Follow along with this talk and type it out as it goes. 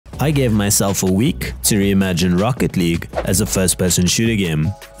I gave myself a week to reimagine Rocket League as a first-person shooter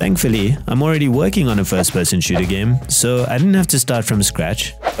game. Thankfully, I'm already working on a first-person shooter game, so I didn't have to start from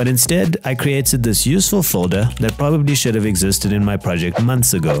scratch, but instead I created this useful folder that probably should have existed in my project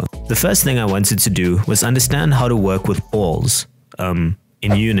months ago. The first thing I wanted to do was understand how to work with balls.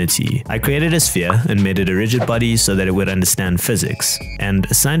 In Unity. I created a sphere and made it a rigid body so that it would understand physics, and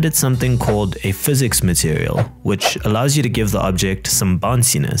assigned it something called a physics material, which allows you to give the object some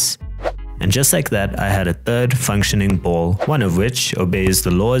bounciness. And just like that, I had a third functioning ball, one of which obeys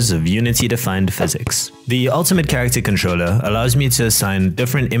the laws of Unity-defined physics. The ultimate character controller allows me to assign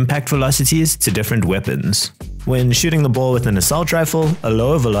different impact velocities to different weapons. When shooting the ball with an assault rifle, a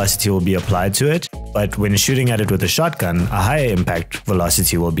lower velocity will be applied to it, but when shooting at it with a shotgun, a higher impact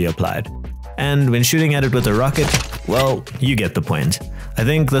velocity will be applied. And when shooting at it with a rocket, well, you get the point. I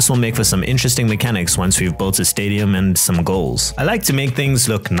think this will make for some interesting mechanics once we've built a stadium and some goals. I like to make things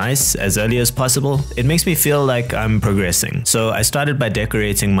look nice as early as possible. It makes me feel like I'm progressing. So I started by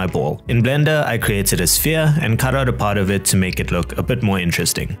decorating my ball. In Blender, I created a sphere and cut out a part of it to make it look a bit more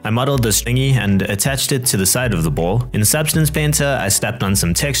interesting. I modeled this thingy and attached it to the side of the ball. In Substance Painter, I slapped on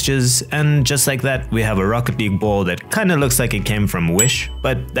some textures, and just like that, we have a Rocket League ball that kinda looks like it came from Wish,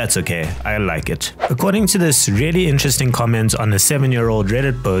 but that's okay, I like it. According to this really interesting comment on a 7-year-old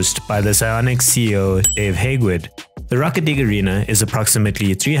Reddit post by the Psyonix CEO Dave Hagewood, the Rocket League arena is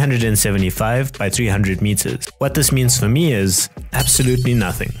approximately 375 by 300 meters. What this means for me is absolutely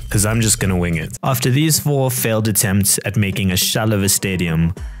nothing, because I'm just gonna wing it. After these 4 failed attempts at making a shell of a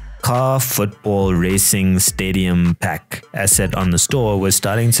stadium, car, football, racing, stadium pack asset on the store was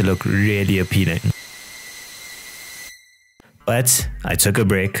starting to look really appealing. But I took a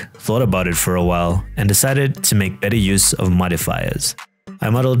break, thought about it for a while, and decided to make better use of modifiers. I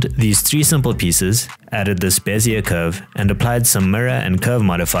modeled these 3 simple pieces, added this Bezier curve, and applied some mirror and curve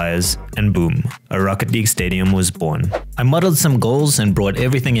modifiers, and boom, a Rocket League stadium was born. I modeled some goals and brought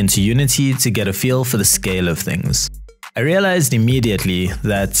everything into Unity to get a feel for the scale of things. I realized immediately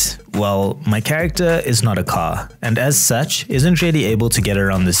that, well, my character is not a car, and as such, isn't really able to get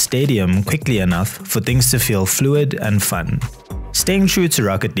around the stadium quickly enough for things to feel fluid and fun. Staying true to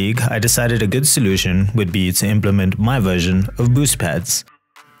Rocket League, I decided a good solution would be to implement my version of boost pads.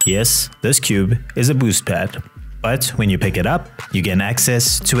 Yes, this cube is a boost pad, but when you pick it up, you gain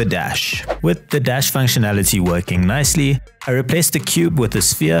access to a dash. With the dash functionality working nicely, I replaced the cube with a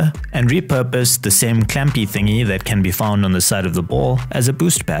sphere and repurposed the same clampy thingy that can be found on the side of the ball as a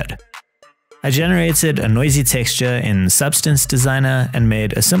boost pad. I generated a noisy texture in Substance Designer and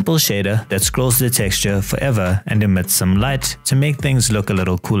made a simple shader that scrolls the texture forever and emits some light to make things look a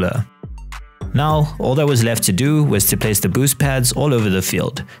little cooler. Now, all that was left to do was to place the boost pads all over the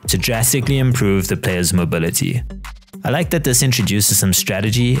field to drastically improve the player's mobility. I like that this introduces some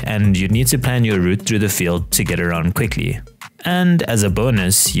strategy, and you need to plan your route through the field to get around quickly. And as a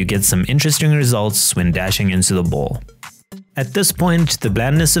bonus, you get some interesting results when dashing into the ball. At this point, the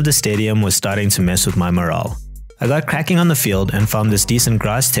blandness of the stadium was starting to mess with my morale. I got cracking on the field and found this decent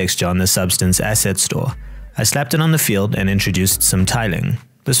grass texture on the Substance asset store. I slapped it on the field and introduced some tiling.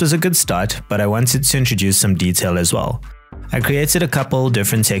 This was a good start, but I wanted to introduce some detail as well. I created a couple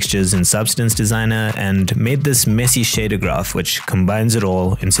different textures in Substance Designer and made this messy shader graph which combines it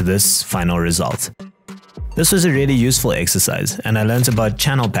all into this final result. This was a really useful exercise, and I learned about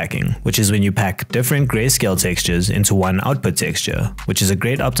channel packing, which is when you pack different grayscale textures into one output texture, which is a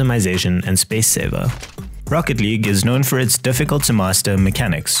great optimization and space saver. Rocket League is known for its difficult to master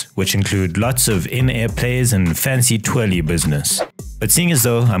mechanics, which include lots of in-air plays and fancy twirly business. But seeing as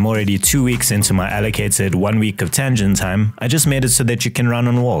though I'm already 2 weeks into my allocated 1 week of tangent time, I just made it so that you can run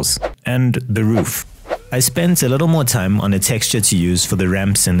on walls. And the roof. I spent a little more time on a texture to use for the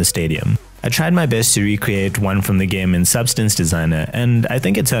ramps in the stadium. I tried my best to recreate one from the game in Substance Designer, and I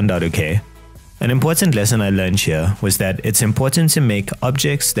think it turned out okay. An important lesson I learned here was that it's important to make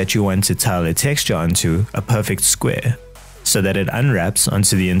objects that you want to tile a texture onto a perfect square, so that it unwraps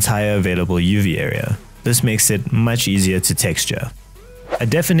onto the entire available UV area. This makes it much easier to texture. I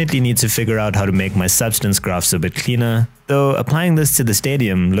definitely need to figure out how to make my Substance graphs a bit cleaner, though applying this to the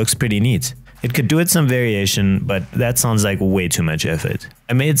stadium looks pretty neat. It could do with some variation, but that sounds like way too much effort.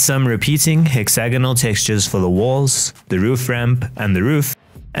 I made some repeating hexagonal textures for the walls, the roof ramp, and the roof,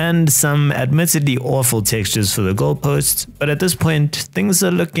 and some admittedly awful textures for the goalposts, but at this point, things are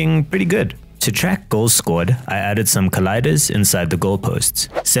looking pretty good. To track goals scored, I added some colliders inside the goalposts,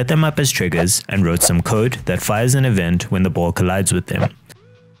 set them up as triggers, and wrote some code that fires an event when the ball collides with them.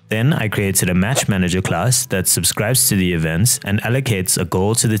 Then I created a match manager class that subscribes to the events and allocates a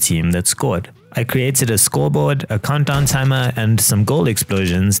goal to the team that scored. I created a scoreboard, a countdown timer, and some goal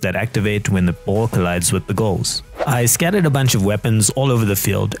explosions that activate when the ball collides with the goals. I scattered a bunch of weapons all over the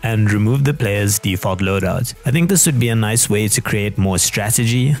field and removed the player's default loadout. I think this would be a nice way to create more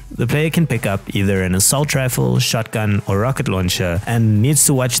strategy. The player can pick up either an assault rifle, shotgun, or rocket launcher and needs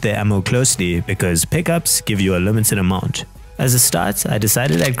to watch their ammo closely because pickups give you a limited amount. As a start, I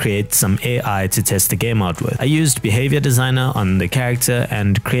decided I'd create some AI to test the game out with. I used behavior designer on the character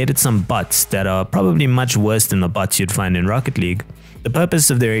and created some bots that are probably much worse than the bots you'd find in Rocket League. The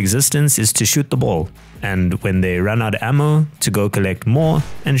purpose of their existence is to shoot the ball, and when they run out of ammo, to go collect more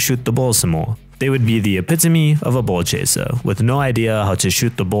and shoot the ball some more. They would be the epitome of a ball chaser, with no idea how to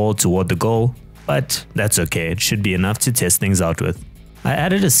shoot the ball toward the goal, but that's okay, it should be enough to test things out with. I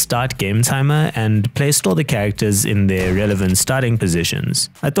added a start game timer and placed all the characters in their relevant starting positions.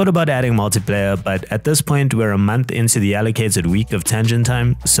 I thought about adding multiplayer, but at this point we're a month into the allocated week of tangent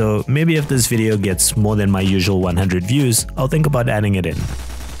time, so maybe if this video gets more than my usual 100 views, I'll think about adding it in.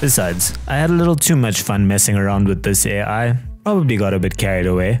 Besides, I had a little too much fun messing around with this AI, probably got a bit carried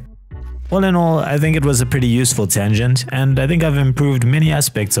away. All in all, I think it was a pretty useful tangent, and I think I've improved many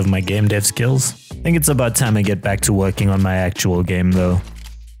aspects of my game dev skills. I think it's about time I get back to working on my actual game though.